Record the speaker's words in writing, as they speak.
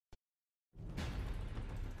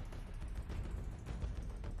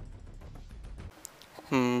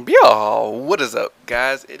Yo, what is up,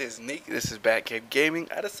 guys? It is Nick. This is Batcave Gaming.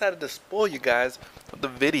 I decided to spoil you guys with the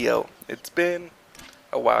video. It's been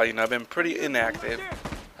a while, I've been pretty inactive,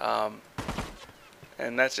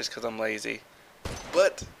 and that's just because I'm lazy.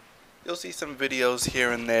 But you'll see some videos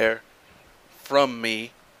here and there from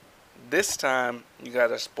me. This time, you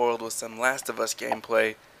guys are spoiled with some Last of Us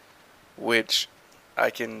gameplay, which I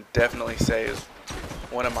can definitely say is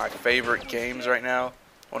one of my favorite games right now.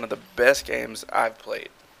 One of the best games I've played.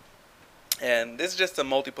 And this is just a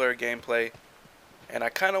multiplayer gameplay, and I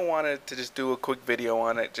kind of wanted to just do a quick video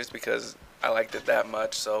on it just because I liked it that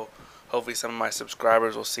much. So hopefully some of my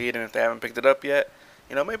subscribers will see it, and if they haven't picked it up yet,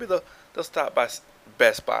 maybe they'll stop by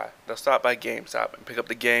Best Buy, they'll stop by GameStop and pick up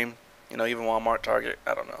the game, even Walmart, Target,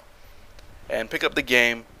 I don't know, and pick up the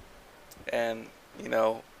game and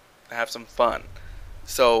have some fun.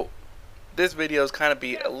 So this video is kind of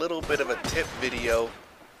be a little bit of a tip video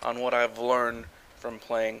on what I've learned from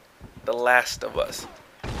playing The Last of Us.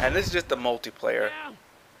 And this is just the multiplayer.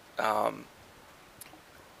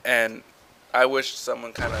 And I wish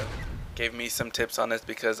someone kind of gave me some tips on this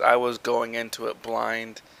because I was going into it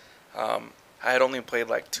blind. I had only played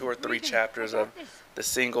like 2 or 3 chapters of the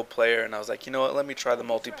single player, and I was like, you know what, let me try the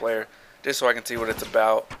multiplayer just so I can see what it's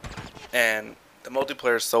about. And the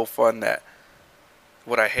multiplayer is so fun that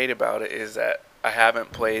what I hate about it is that I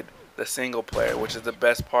haven't played the single player, which is the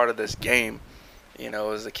best part of this game,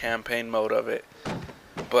 is the campaign mode of it.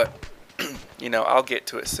 But I'll get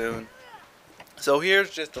to it soon. So here's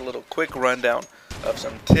just a little quick rundown of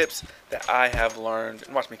some tips that I have learned.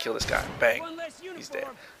 And watch me kill this guy. Bang. He's dead.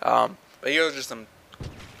 But here's just some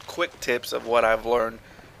quick tips of what I've learned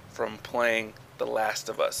from playing The Last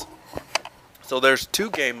of Us. So there's 2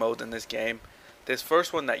 game modes in this game. This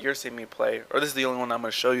first one that you're seeing me play, or this is the only one I'm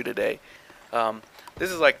going to show you today, this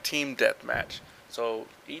is like team deathmatch. So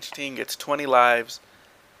each team gets 20 lives,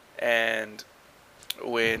 and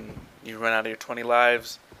when you run out of your 20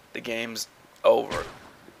 lives, the game's over.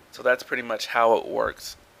 So that's pretty much how it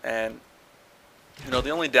works. And the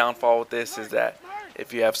only downfall with this is that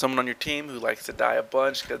if you have someone on your team who likes to die a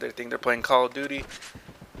bunch because they think they're playing Call of Duty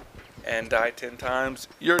and die 10 times,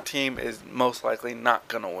 your team is most likely not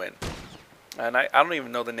going to win. And I don't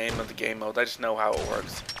even know the name of the game mode, I just know how it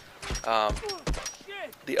works.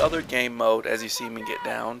 The other game mode, as you see me get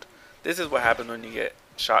downed, this is what happens when you get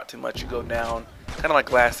shot too much. You go down, kind of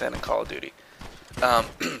like Last Stand in Call of Duty.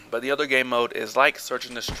 But the other game mode is like Search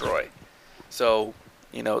and Destroy. So,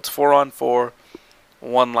 it's 4-on-4,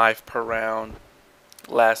 1 life per round,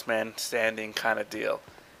 last man standing kind of deal.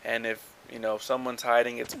 And if someone's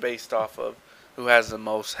hiding, it's based off of who has the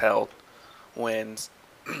most health wins.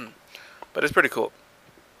 But it's pretty cool.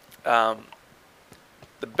 The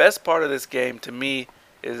best part of this game to me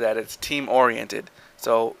is that it's team oriented.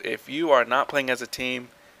 So if you are not playing as a team,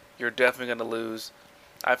 you're definitely going to lose.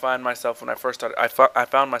 I found myself when I first started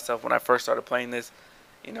playing this,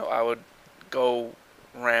 I would go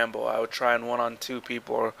ramble. I would try and 1-on-2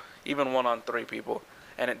 people or even 1-on-3 people,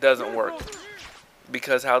 and it doesn't work.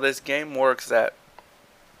 Because how this game works, that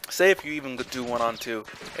say if you even do 1-on-2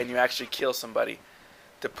 and you actually kill somebody,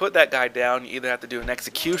 to put that guy down, you either have to do an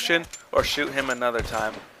execution or shoot him another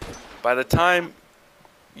time. By the time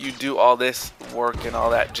you do all this work and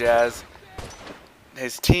all that jazz,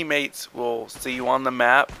 his teammates will see you on the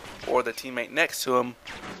map, or the teammate next to him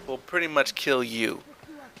will pretty much kill you.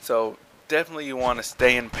 So definitely you want to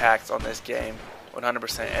stay in packs on this game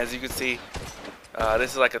 100%. As you can see,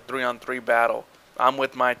 this is like a 3-on-3 battle. I'm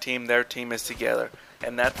with my team, their team is together,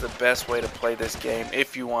 and that's the best way to play this game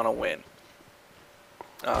if you want to win.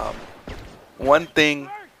 One thing,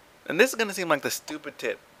 and this is going to seem like the stupid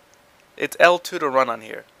tip, it's L2 to run on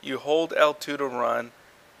here. You hold L2 to run.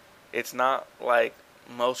 It's not like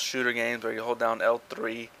most shooter games where you hold down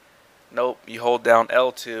L3. Nope, you hold down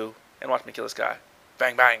L2, and watch me kill this guy.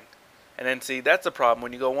 Bang, bang. And then see, that's the problem.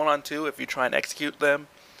 When you go 1-on-2, if you try and execute them,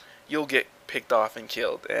 you'll get picked off and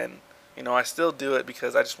killed. And, I still do it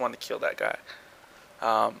because I just want to kill that guy.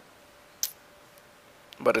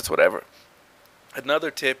 But it's whatever.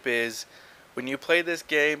 Another tip is, when you play this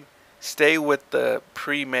game, stay with the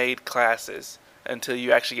pre-made classes until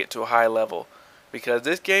you actually get to a high level. Because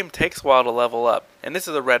this game takes a while to level up. And this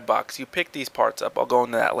is a red box. You pick these parts up. I'll go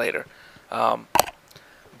into that later.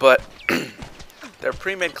 But their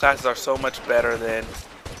pre-made classes are so much better than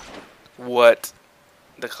what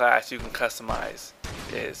the class you can customize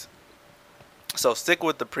is. So stick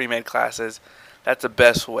with the pre-made classes. That's the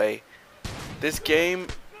best way. This game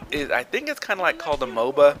is, I think it's kind of like called a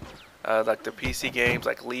MOBA. Like the PC games,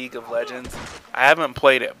 like League of Legends. I haven't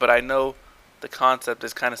played it, but I know the concept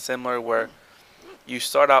is kind of similar, where you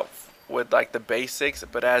start out with like the basics,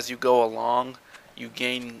 but as you go along, you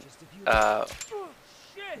gain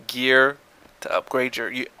gear to upgrade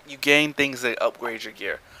you gain things that upgrade your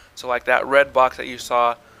gear. So like that red box that you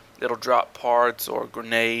saw, it'll drop parts or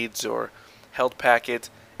grenades or health packets,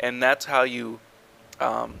 and that's how you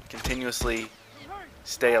continuously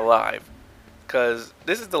stay alive. Because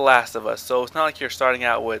this is The Last of Us, so it's not like you're starting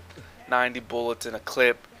out with 90 bullets in a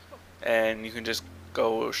clip and you can just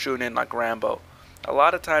go shooting in like Rambo. A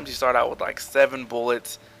lot of times you start out with like 7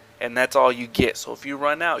 bullets and that's all you get. So if you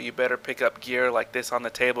run out, you better pick up gear like this on the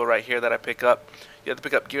table right here that I pick up. You have to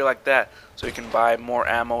pick up gear like that so you can buy more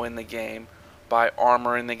ammo in the game, buy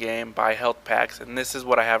armor in the game, buy health packs. And this is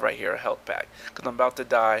what I have right here, a health pack, because I'm about to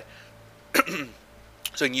die.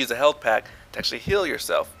 So you can use a health pack to actually heal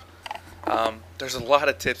yourself. There's a lot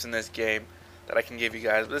of tips in this game that I can give you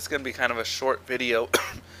guys, but this is going to be kind of a short video.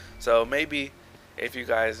 So maybe if you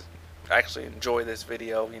guys actually enjoy this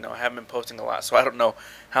video, you know, I haven't been posting a lot, so I don't know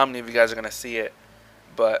how many of you guys are going to see it,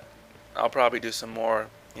 but I'll probably do some more,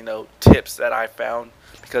 you know, tips that I found,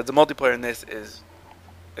 because the multiplayer in this is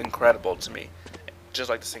incredible to me, just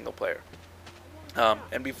like the single player.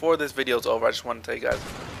 And before this video is over, I just want to tell you guys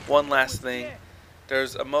one last thing.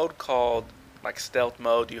 There's a mode called like stealth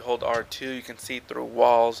mode. You hold R2, you can see through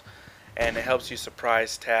walls, and it helps you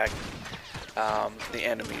surprise tag the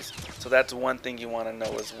enemies. So that's one thing you want to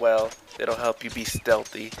know as well. It'll help you be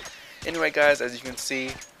stealthy. Anyway guys, as you can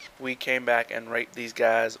see, we came back and raped these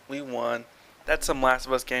guys. We won. That's some Last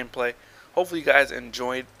of Us gameplay. Hopefully you guys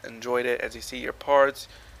enjoyed it. As you see your parts,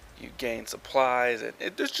 you gain supplies, and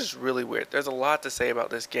it's just really weird. There's a lot to say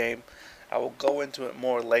about this game. I will go into it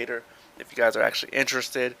more later if you guys are actually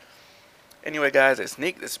interested. Anyway guys, it's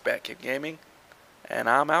Nick, this is BatCaveDom, and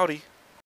I'm outie.